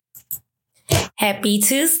Happy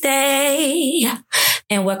Tuesday,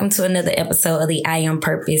 and welcome to another episode of the I Am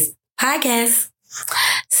Purpose podcast.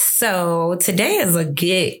 So today is a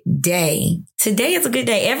good day. Today is a good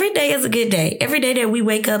day. Every day is a good day. Every day that we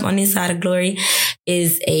wake up on this side of glory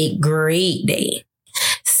is a great day.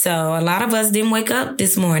 So a lot of us didn't wake up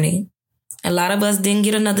this morning. A lot of us didn't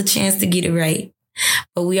get another chance to get it right.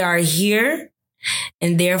 But we are here.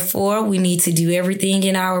 And therefore, we need to do everything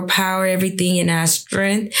in our power, everything in our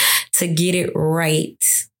strength to get it right.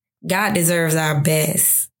 God deserves our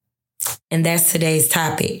best. And that's today's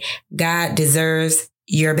topic. God deserves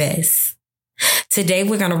your best. Today,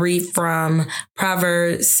 we're going to read from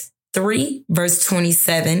Proverbs 3, verse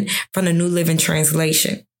 27 from the New Living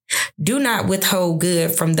Translation. Do not withhold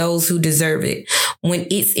good from those who deserve it when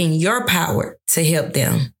it's in your power to help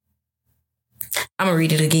them. I'm going to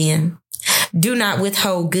read it again. Do not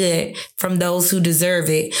withhold good from those who deserve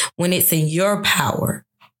it when it's in your power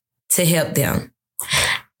to help them.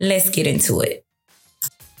 Let's get into it.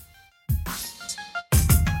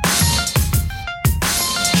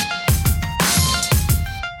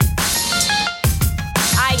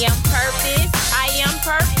 I am purpose. I am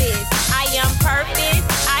purpose. I am purpose.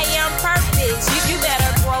 I am purpose. You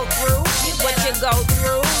better grow through what you go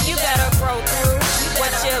through. You better grow through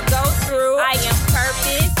what you go through. I am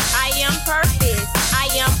purpose. I am purpose. I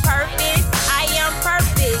am purpose. I am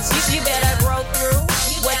purpose. You better grow through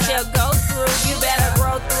what you go through. You better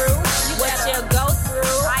grow through what you go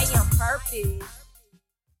through. I am purpose.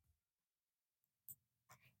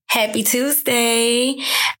 Happy Tuesday.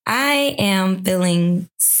 I am feeling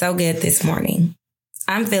so good this morning.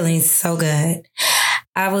 I'm feeling so good.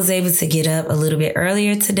 I was able to get up a little bit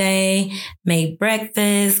earlier today, made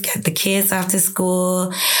breakfast, got the kids off to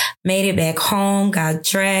school, made it back home, got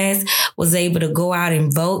dressed, was able to go out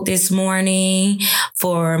and vote this morning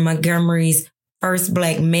for Montgomery's first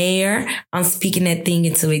Black mayor. I'm speaking that thing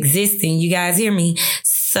into existence. You guys hear me?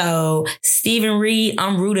 So, Stephen Reed,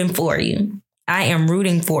 I'm rooting for you. I am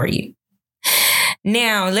rooting for you.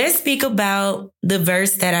 Now, let's speak about the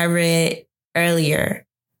verse that I read earlier.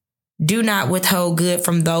 Do not withhold good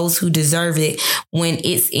from those who deserve it when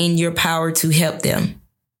it's in your power to help them.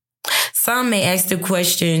 Some may ask the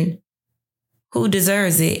question, who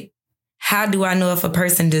deserves it? How do I know if a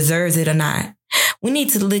person deserves it or not? We need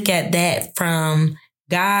to look at that from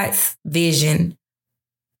God's vision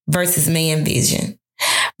versus man's vision,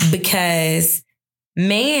 because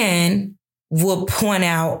man will point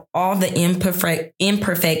out all the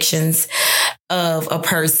imperfections of a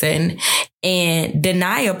person and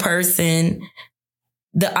deny a person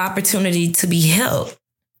the opportunity to be helped.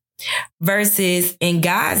 Versus in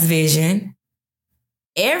God's vision,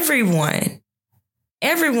 everyone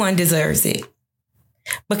deserves it.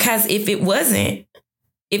 Because if it wasn't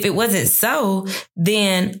so,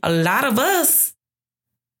 then a lot of us,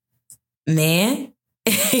 man,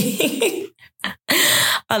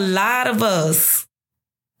 a lot of us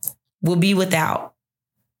will be without.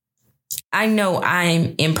 I know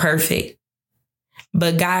I'm imperfect,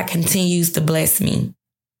 but God continues to bless me.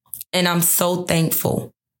 And I'm so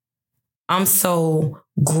thankful. I'm so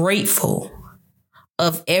grateful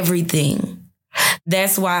of everything.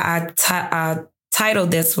 That's why I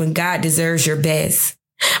titled this one, God Deserves Your Best.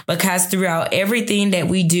 Because throughout everything that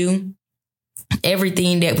we do,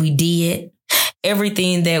 everything that we did,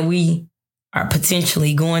 everything that we are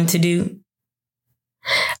potentially going to do,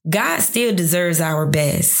 God still deserves our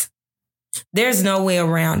best. There's no way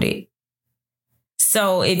around it.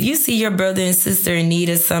 So if you see your brother and sister in need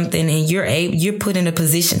of something and you're put in a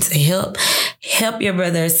position to help your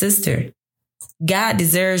brother or sister, God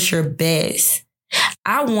deserves your best.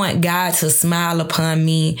 I want God to smile upon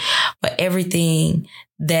me for everything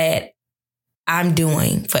that I'm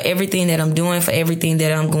doing, for everything that I'm doing, for everything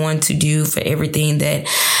that I'm going to do, for everything that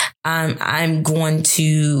I'm going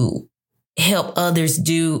to help others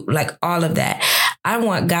do, like all of that. I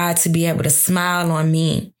want God to be able to smile on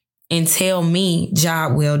me and tell me,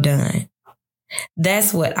 job well done.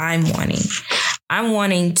 That's what I'm wanting. I'm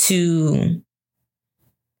wanting to,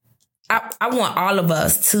 I want all of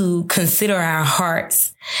us to consider our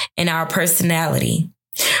hearts and our personality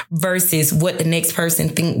versus what the next person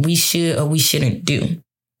think we should or we shouldn't do.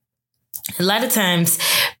 A lot of times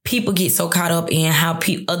people get so caught up in how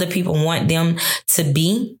other people want them to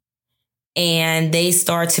be, and they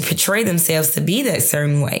start to portray themselves to be that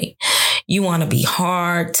certain way. You want to be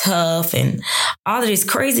hard, tough, and all of this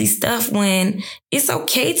crazy stuff when it's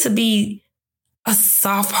okay to be a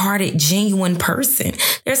soft-hearted, genuine person.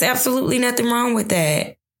 There's absolutely nothing wrong with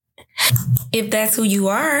that. If that's who you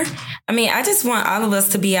are, I just want all of us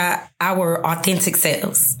to be our authentic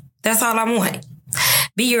selves. That's all I want.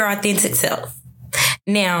 Be your authentic self.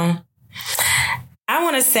 Now, I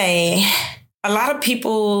want to say a lot of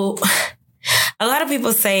people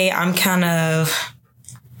say I'm kind of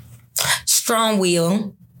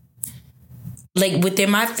strong-willed. Like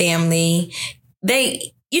within my family,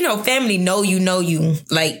 they, family know you.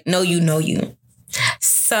 Like, know you.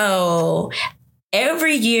 So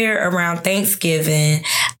every year around Thanksgiving,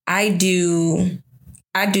 I guess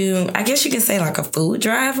you can say like a food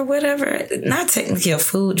drive or whatever. Not technically a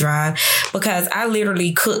food drive, because I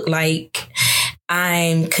literally cook like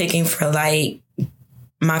I'm cooking for like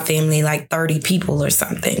my family, like 30 people or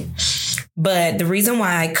something. But the reason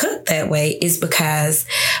why I cook that way is because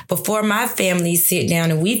before my family sit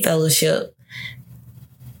down and we fellowship,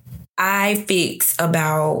 I fix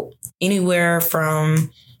about anywhere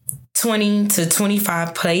from 20 to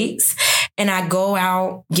 25 plates. And I go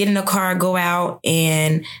out, get in the car, go out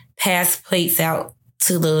and pass plates out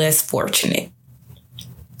to the less fortunate.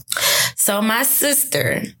 So my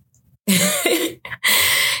sister,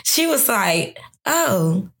 she was like,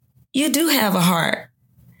 "Oh, you do have a heart."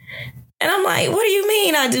 And I'm like, "What do you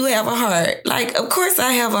mean I do have a heart?" Like, of course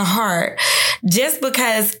I have a heart. Just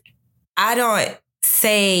because I don't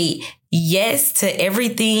say yes to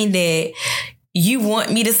everything that you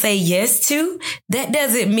want me to say yes to, that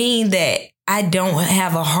doesn't mean that I don't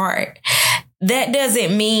have a heart. That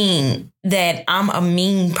doesn't mean that I'm a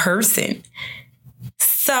mean person.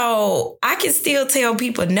 So I can still tell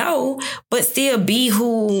people no, but still be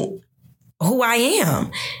who I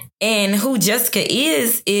am. And who Jessica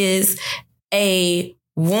is a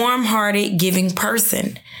warm-hearted, giving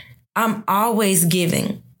person. I'm always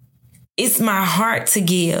giving. It's my heart to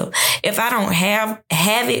give. If I don't have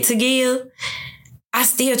it to give, I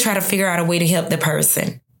still try to figure out a way to help the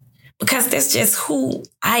person. Because that's just who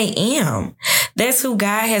I am. That's who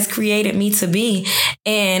God has created me to be.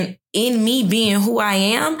 And in me being who I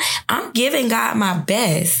am, I'm giving God my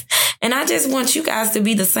best. And I just want you guys to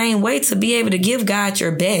be the same way, to be able to give God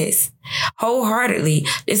your best wholeheartedly,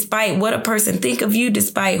 despite what a person think of you,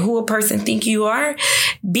 despite who a person think you are.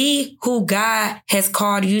 Be who God has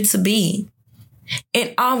called you to be,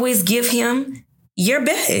 and always give him your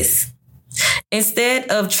best. Instead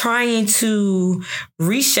of trying to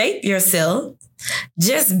reshape yourself,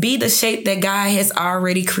 just be the shape that God has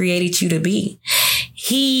already created you to be.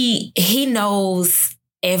 He knows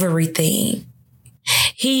everything.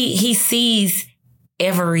 He sees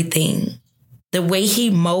everything. The way he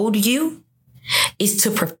molded you is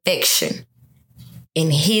to perfection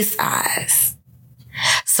in his eyes.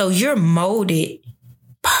 So you're molded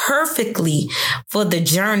perfectly for the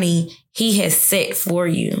journey he has set for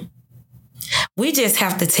you. We just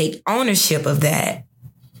have to take ownership of that.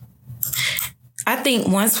 I think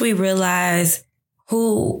once we realize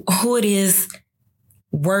who it is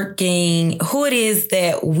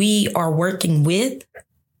that we are working with,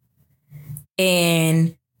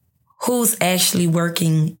 and who's actually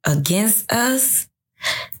working against us,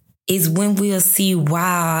 is when we'll see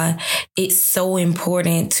why it's so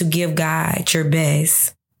important to give God your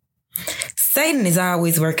best. Satan is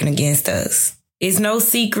always working against us. It's no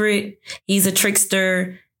secret. He's a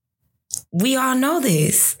trickster. We all know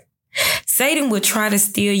this. Satan will try to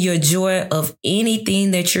steal your joy of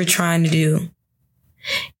anything that you're trying to do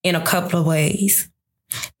in a couple of ways.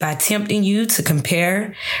 By tempting you to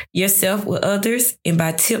compare yourself with others, and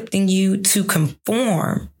by tempting you to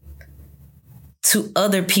conform to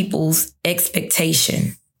other people's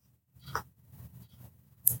expectation.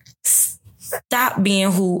 Stop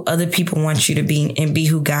being who other people want you to be and be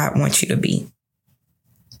who God wants you to be.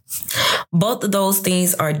 Both of those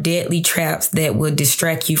things are deadly traps that will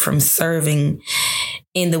distract you from serving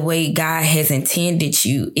in the way God has intended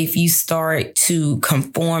you. If you start to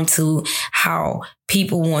conform to how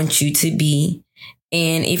people want you to be,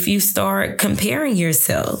 and if you start comparing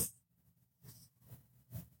yourself.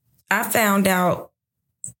 I found out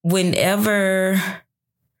whenever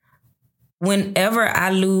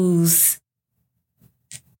I lose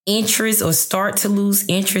interest or start to lose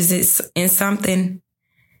interest in something,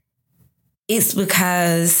 it's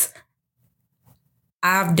because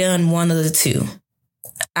I've done one of the two.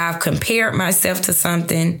 I've compared myself to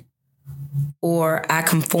something, or I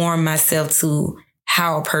conform myself to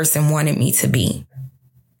how a person wanted me to be.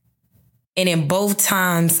 And in both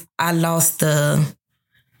times, I lost the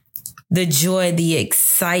joy, the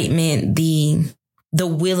excitement, the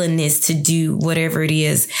willingness to do whatever it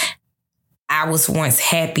is I was once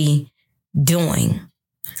happy doing.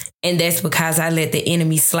 And that's because I let the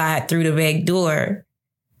enemy slide through the back door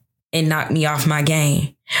and knock me off my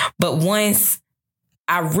game. But once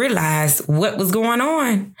I realized what was going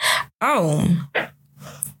on, I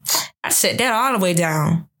shut that all the way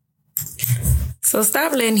down. So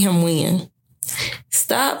stop letting him win.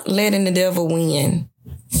 Stop letting the devil win.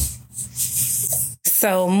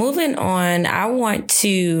 So moving on, I want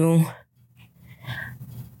to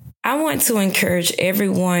encourage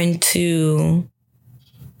everyone to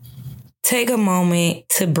take a moment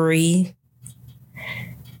to breathe.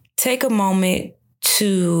 Take a moment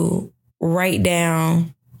to write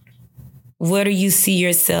down, where do you see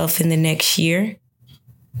yourself in the next year?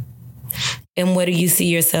 And where do you see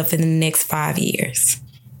yourself in the next 5 years?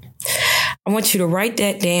 I want you to write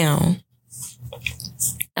that down.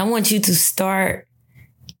 I want you to start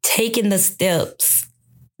taking the steps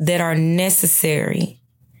that are necessary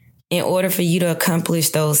in order for you to accomplish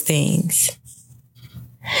those things.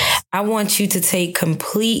 I want you to take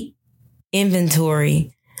complete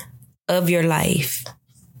inventory of your life.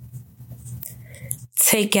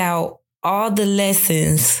 Take out all the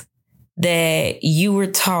lessons that you were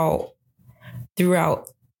taught throughout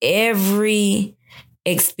every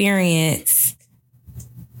experience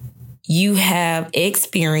you have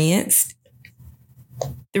experienced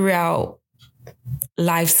throughout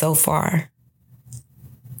life so far.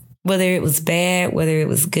 Whether it was bad, whether it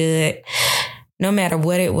was good, no matter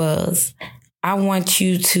what it was, I want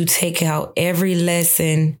you to take out every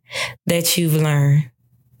lesson that you've learned.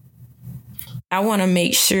 I want to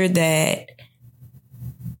make sure that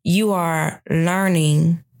you are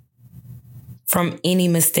learning from any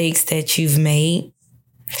mistakes that you've made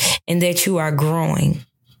and that you are growing.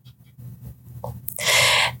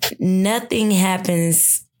 Nothing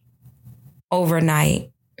happens overnight.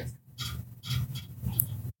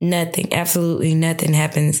 Nothing, absolutely nothing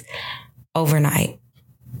happens overnight.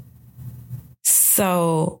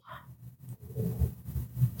 So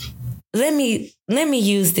let me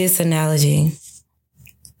use this analogy.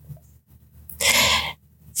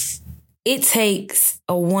 It takes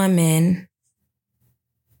a woman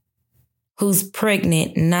who's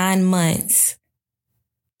pregnant 9 months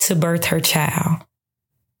to birth her child.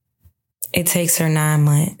 It takes her 9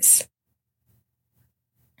 months.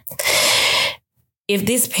 If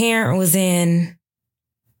this parent was in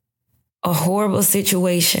a horrible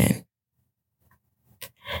situation,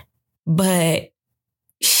 but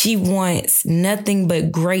she wants nothing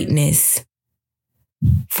but greatness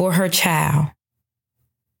for her child,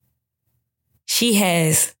 she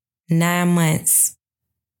has 9 months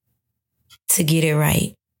to get it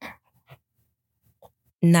right.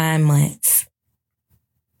 9 months.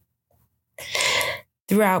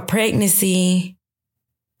 Throughout pregnancy,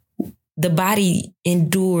 the body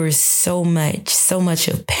endures so much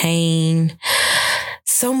of pain,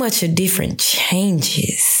 so much of different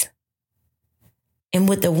changes. And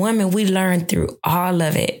with the woman, we learn through all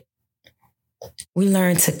of it. We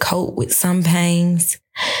learn to cope with some pains.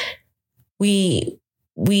 We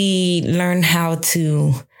learn how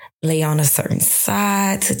to lay on a certain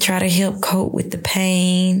side to try to help cope with the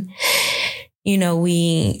pain.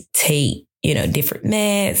 We take, different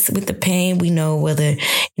meds with the pain. We know whether,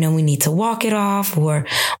 we need to walk it off or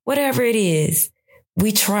whatever it is.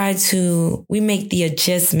 We make the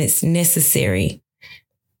adjustments necessary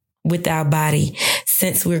with our body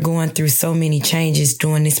since we're going through so many changes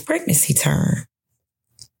during this pregnancy term.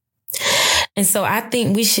 And so I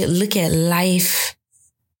think we should look at life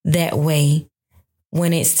that way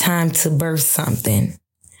when it's time to birth something.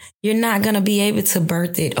 You're not going to be able to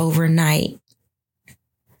birth it overnight.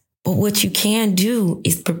 But what you can do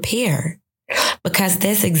is prepare, because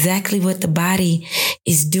that's exactly what the body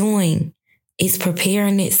is doing. It's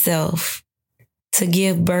preparing itself to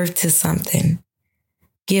give birth to something.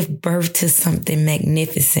 Give birth to something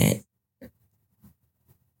magnificent.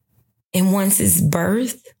 And once it's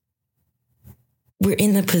birthed, we're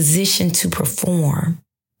in the position to perform.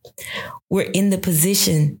 We're in the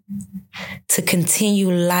position to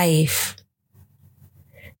continue life.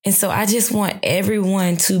 And so I just want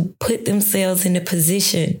everyone to put themselves in the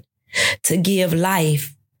position to give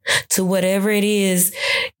life to whatever it is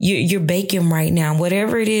you're baking right now,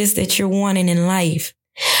 whatever it is that you're wanting in life.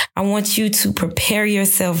 I want you to prepare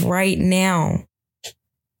yourself right now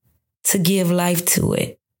to give life to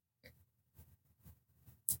it.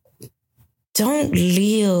 Don't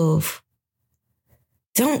live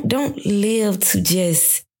to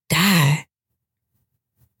just die.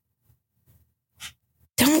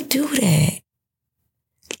 Don't do that.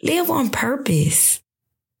 Live on purpose.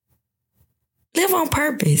 Live on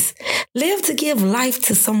purpose. Live to give life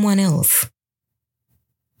to someone else.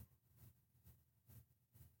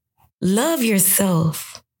 Love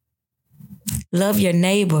yourself. Love your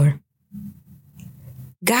neighbor.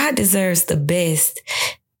 God deserves the best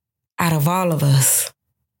out of all of us.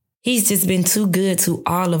 He's just been too good to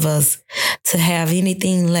all of us to have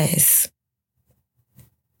anything less.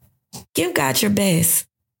 Give God your best.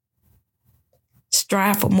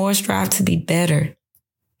 Strive for more, strive to be better.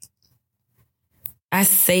 I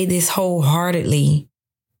say this wholeheartedly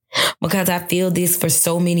because I feel this for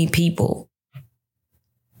so many people.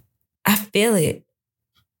 I feel it.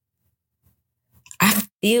 I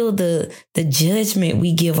feel the judgment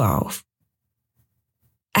we give off.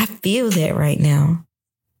 I feel that right now.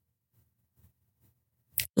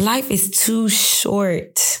 Life is too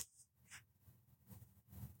short.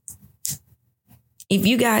 If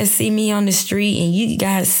you guys see me on the street and you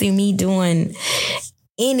guys see me doing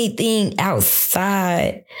anything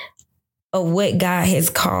outside of what God has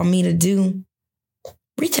called me to do,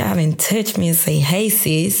 reach out and touch me and say, hey,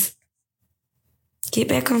 sis, get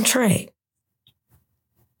back on track.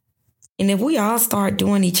 And if we all start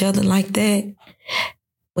doing each other like that,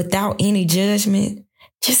 without any judgment,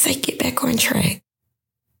 just say, get back on track.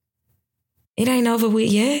 It ain't over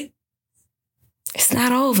with yet. It's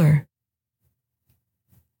not over.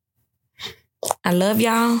 I love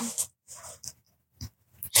y'all.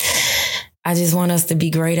 I just want us to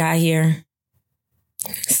be great out here.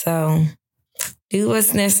 So do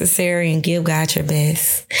what's necessary and give God your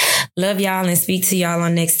best. Love y'all and speak to y'all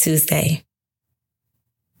on next Tuesday.